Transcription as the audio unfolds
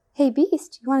Hey,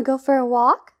 Beast, you want to go for a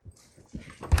walk?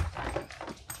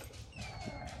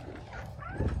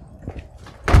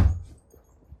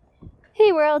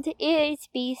 Hey, world, it's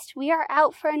Beast. We are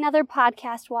out for another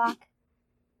podcast walk.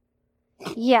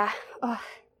 Yeah,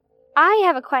 I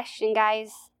have a question,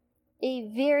 guys. A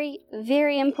very,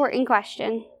 very important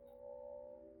question.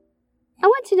 I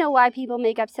want to know why people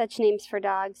make up such names for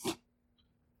dogs.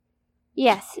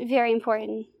 Yes, very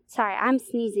important. Sorry, I'm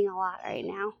sneezing a lot right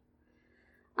now.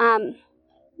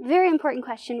 Very important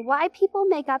question. Why people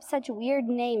make up such weird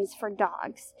names for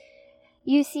dogs?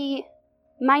 You see,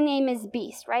 my name is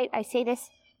Beast, right? I say this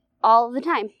all the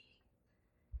time.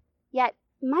 Yet,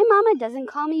 my mama doesn't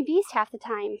call me Beast half the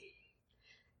time.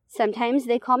 Sometimes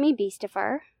they call me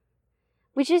Beastifer,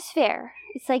 which is fair.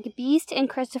 It's like Beast and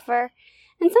Christopher,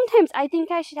 and sometimes I think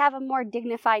I should have a more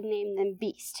dignified name than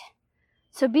Beast.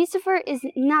 So Beastifer is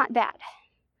not bad.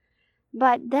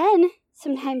 But then,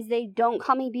 sometimes they don't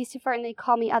call me Beastifer and they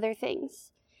call me other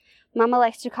things. Mama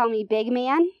likes to call me Big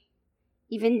Man,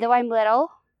 even though I'm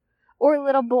little, or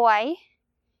Little Boy,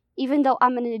 even though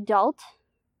I'm an adult.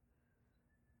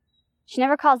 She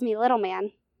never calls me Little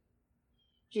Man,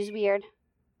 which is weird.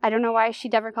 I don't know why she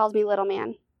never calls me Little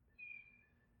Man.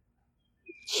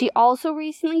 She also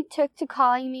recently took to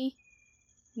calling me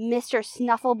Mr.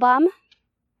 Snufflebum.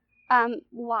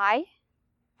 Why?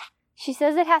 She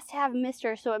says it has to have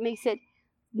Mr. so it makes it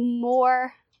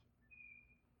more,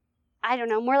 I don't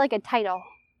know, more like a title.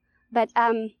 But,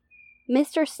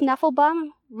 Mr. Snufflebum?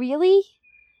 Really?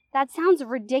 That sounds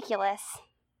ridiculous.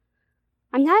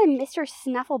 I'm not a Mr.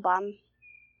 Snufflebum.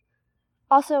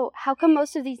 Also, how come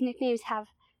most of these nicknames have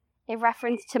a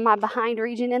reference to my behind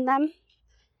region in them?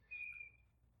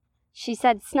 She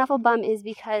said Snufflebum is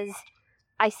because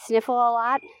I sniffle a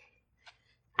lot,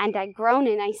 and I groan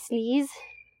and I sneeze,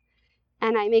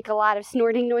 and I make a lot of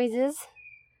snorting noises.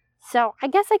 So I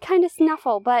guess I kind of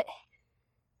snuffle, but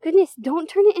goodness, don't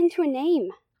turn it into a name.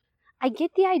 I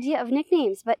get the idea of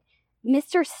nicknames, but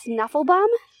Mr. Snufflebum?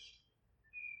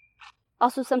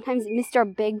 Also sometimes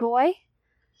Mr. Big Boy.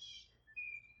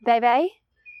 Bebe.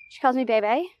 She calls me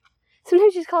Bebe.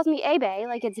 Sometimes she just calls me Abe,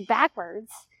 like it's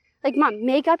backwards. Like, Mom,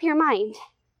 make up your mind.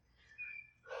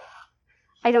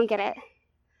 I don't get it.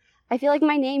 I feel like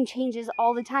my name changes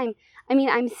all the time. I mean,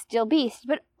 I'm still Beast,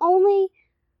 but only,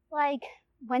 like,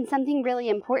 when something really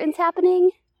important's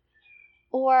happening,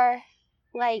 or,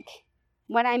 like,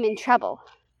 when I'm in trouble.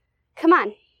 Come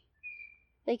on.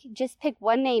 Like, just pick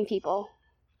one name, people.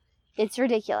 It's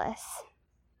ridiculous.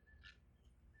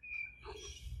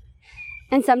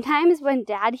 And sometimes when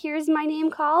Dad hears my name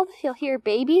called, he'll hear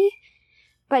baby,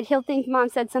 but he'll think Mom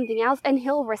said something else, and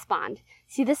he'll respond.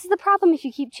 See, this is the problem if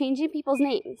you keep changing people's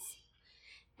names.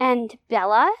 And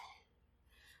Bella,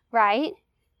 right?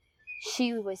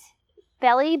 She was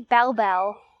Belly, Bell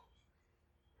Bell,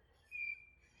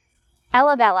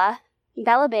 Ella Bella,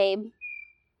 Bella Babe.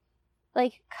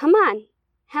 Like, come on.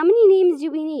 How many names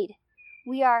do we need?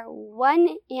 We are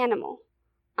one animal.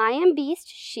 I am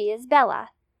Beast, she is Bella.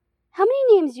 How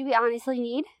many names do we honestly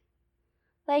need?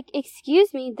 Like,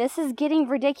 excuse me, this is getting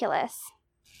ridiculous.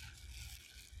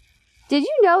 Did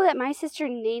you know that my sister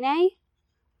Nene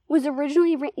was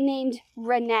originally named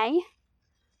Renee?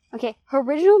 Okay, her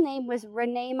original name was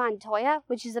Renee Montoya,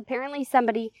 which is apparently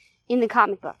somebody in the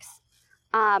comic books.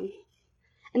 And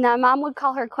then Mom would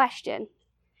call her Question.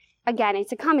 Again,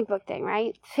 it's a comic book thing,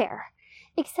 right? Fair.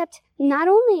 Except not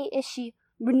only is she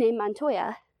Renee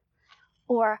Montoya,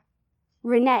 or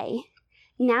Renee,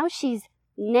 now she's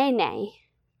Nene.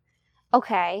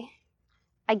 Okay,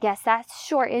 I guess that's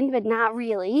shortened, but not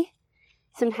really.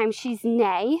 Sometimes she's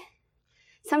Nay.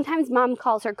 Sometimes Mom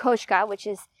calls her Koshka, which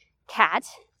is cat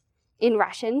in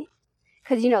Russian,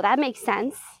 because, that makes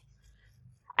sense.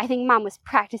 I think Mom was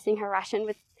practicing her Russian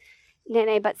with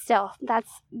Nene, but still, that's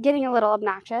getting a little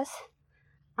obnoxious.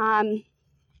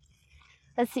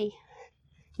 Let's see.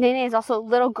 Nene is also a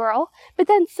little girl, but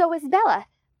then so is Bella.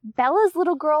 Bella's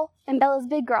little girl and Bella's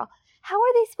big girl. How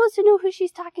are they supposed to know who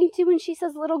she's talking to when she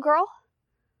says little girl?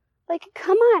 Like,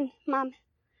 come on, Mom.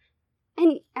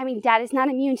 And, Dad is not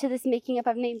immune to this making up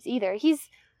of names either. He's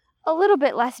a little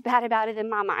bit less bad about it than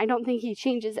Mama. I don't think he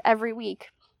changes every week.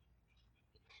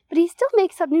 But he still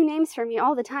makes up new names for me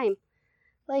all the time.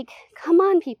 Like, come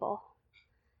on, people.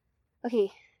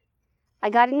 Okay,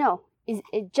 I gotta know. Is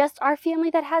it just our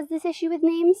family that has this issue with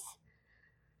names?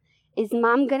 Is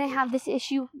Mom gonna have this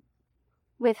issue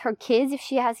with her kids if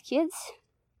she has kids?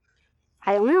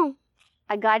 I don't know.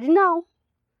 I gotta know.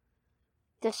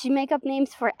 Does she make up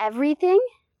names for everything?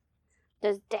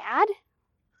 Does Dad?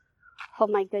 Oh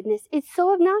my goodness, it's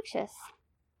so obnoxious.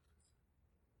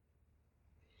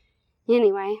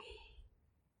 Anyway,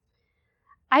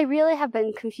 I really have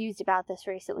been confused about this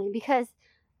recently because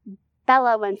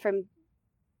Bella went from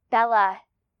Bella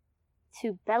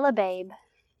to Bella Babe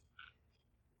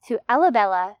to Ella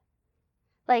Bella.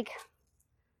 Like,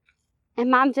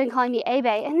 and Mom's been calling me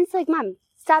A-Bay. And it's like, Mom,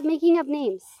 stop making up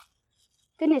names.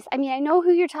 Goodness, I mean, I know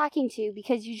who you're talking to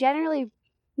because you generally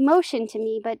motion to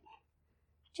me, but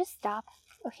just stop,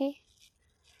 okay?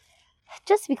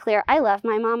 Just to be clear, I love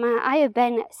my mama. I have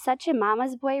been such a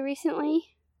mama's boy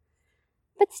recently.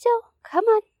 But still, come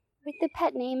on with the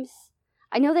pet names.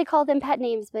 I know they call them pet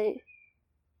names, but...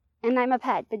 And I'm a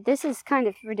pet, but this is kind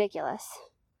of ridiculous.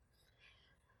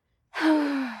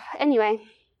 Anyway,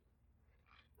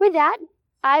 with that,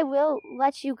 I will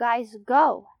let you guys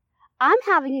go. I'm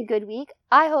having a good week.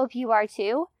 I hope you are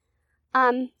too.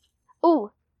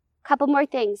 Couple more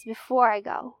things before I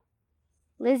go.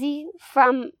 Lizzie,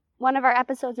 from one of our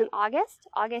episodes in August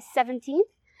 17th,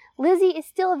 Lizzie is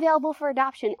still available for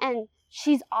adoption, and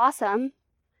she's awesome,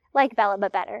 like Bella,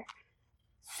 but better.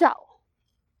 So,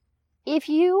 if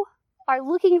you are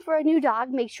looking for a new dog,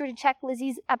 make sure to check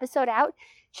Lizzie's episode out.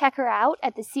 Check her out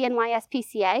at the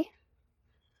CNYSPCA.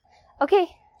 Okay,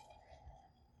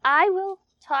 I will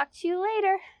talk to you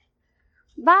later.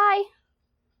 Bye.